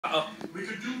Uh-oh. We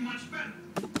could do much better.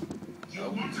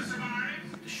 You want to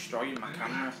survive? Destroying my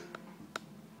camera.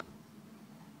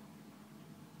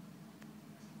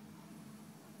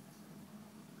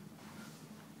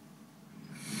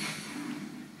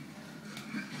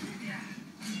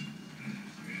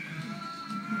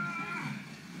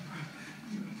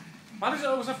 Why does it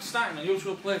always have to start in a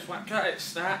usual place? Why can't it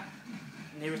start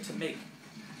nearer to me?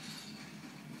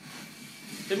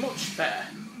 They're much better.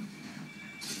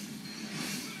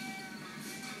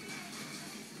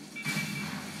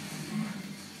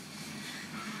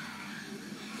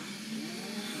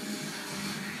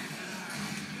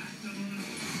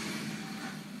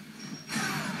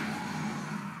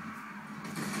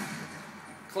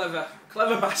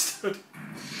 Clever bastard.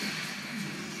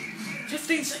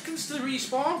 15 seconds to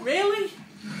respawn? Really?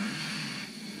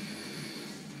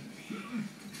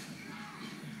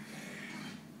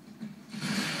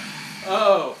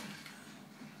 Oh.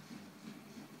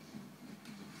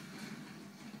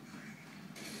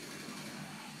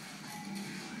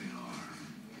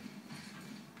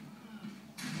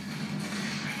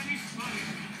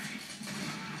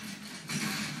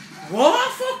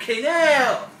 What? Fucking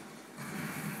hell!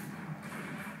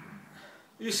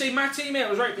 You see, my teammate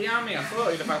was right behind me. I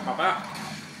thought he'd have had my back.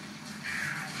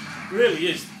 Really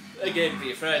is a game for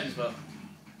your friends, but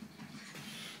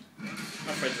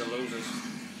my friends are losers.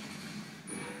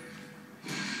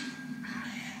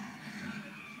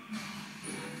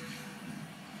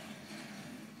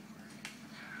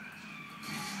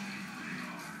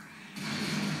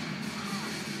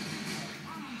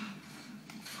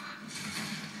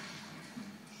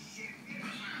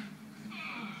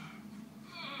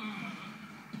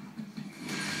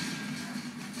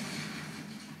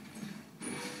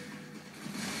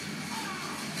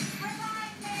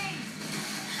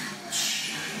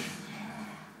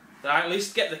 Did I at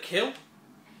least get the kill?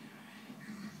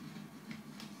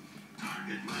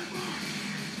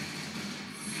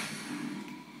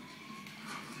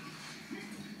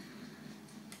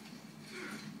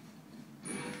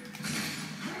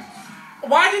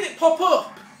 Why did it pop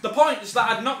up? The point is that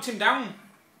I'd knocked him down.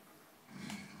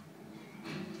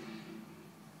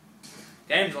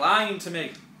 Game's lying to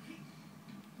me.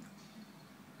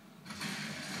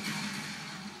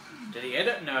 Did he hit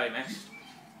it? No, he missed.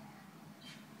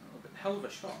 Hell of a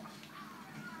shot.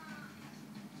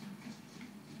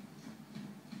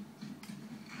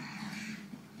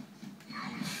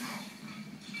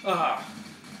 Ah,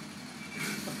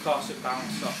 of course it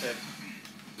bounced off him.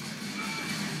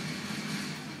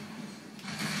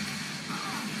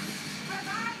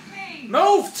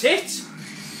 Move, tit!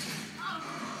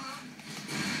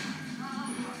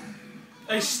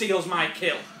 He steals my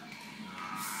kill.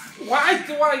 Why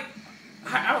do I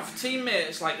have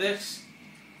teammates like this?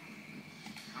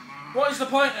 What is the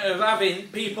point of having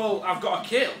people I've got to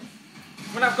kill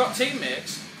when I've got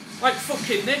teammates like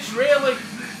fucking this, really?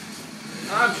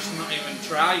 I'm just not even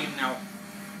trying now.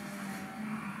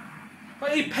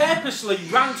 But he purposely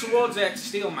ran towards there to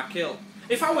steal my kill.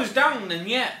 If I was down, then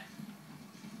yeah.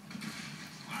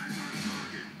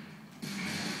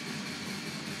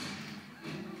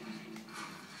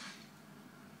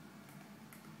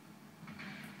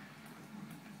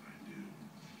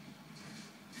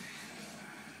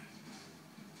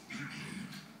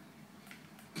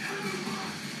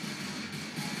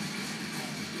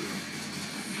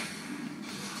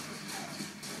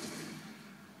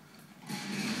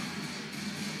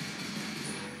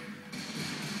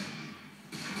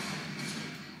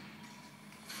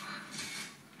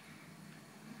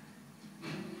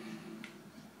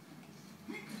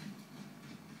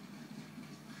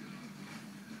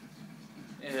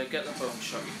 Yeah, get the bone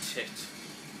shot, you tit.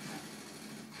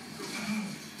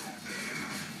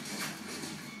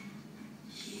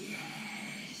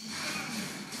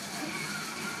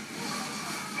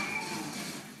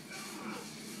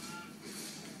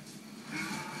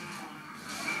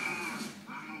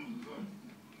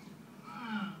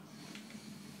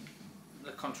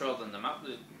 They're controlling the map,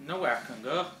 there's nowhere I can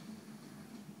go.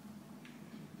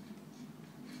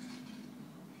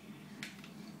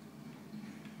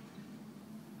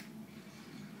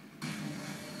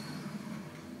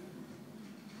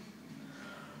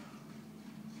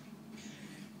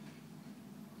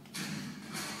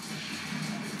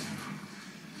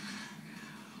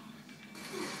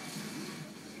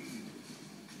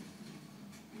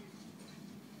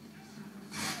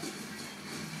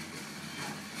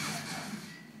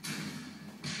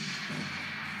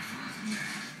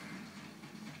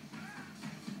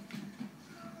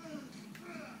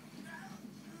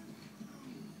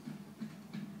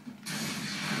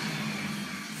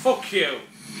 Fuck you.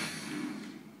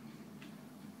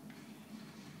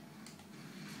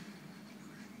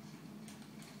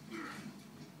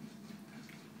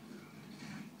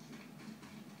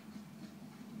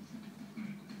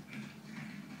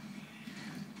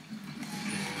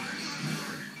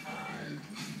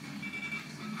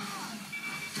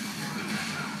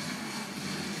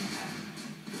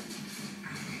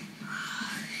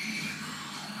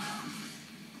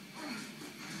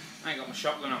 my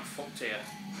shotgun, I'm fucked here.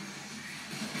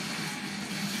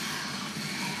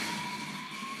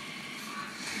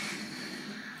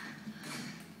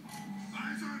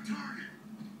 Eyes on target.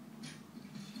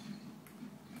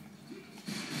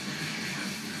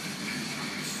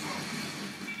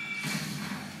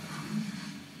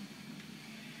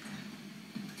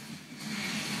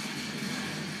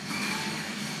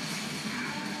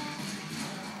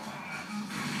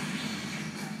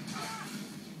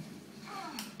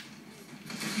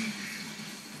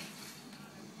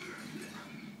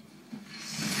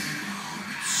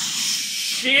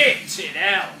 Shit in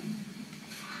hell!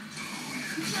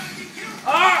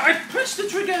 Ah, I pressed the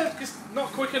trigger! It's not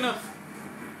quick enough.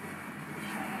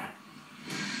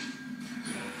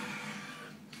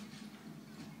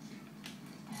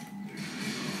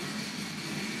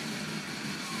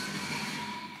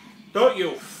 Don't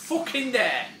you fucking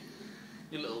dare!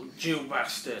 You little Jew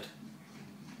bastard.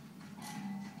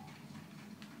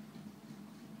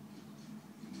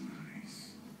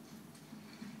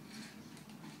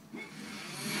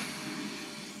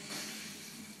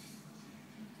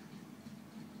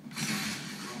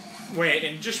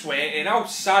 Waiting, just waiting. How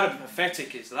sad and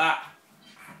pathetic is that?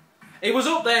 He was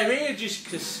up there ages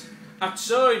because I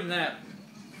saw him there.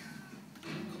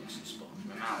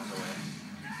 Miles away.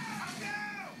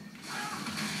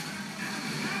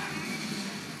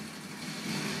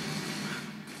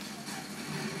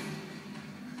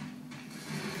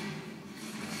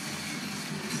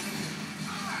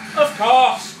 Of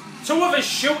course! 2 of us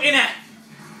shooting it!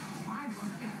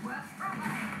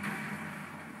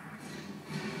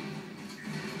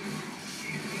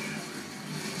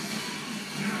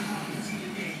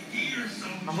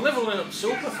 I'm leveling up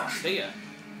super fast here.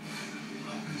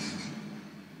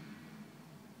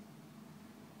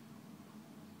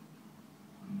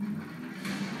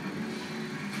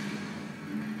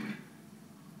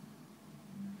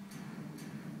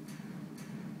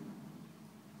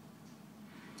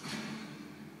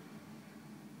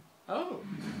 Oh.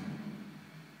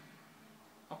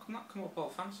 How come that come up all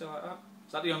fancy like that?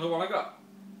 Is that the only one I got?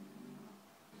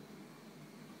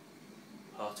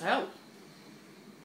 Hotel.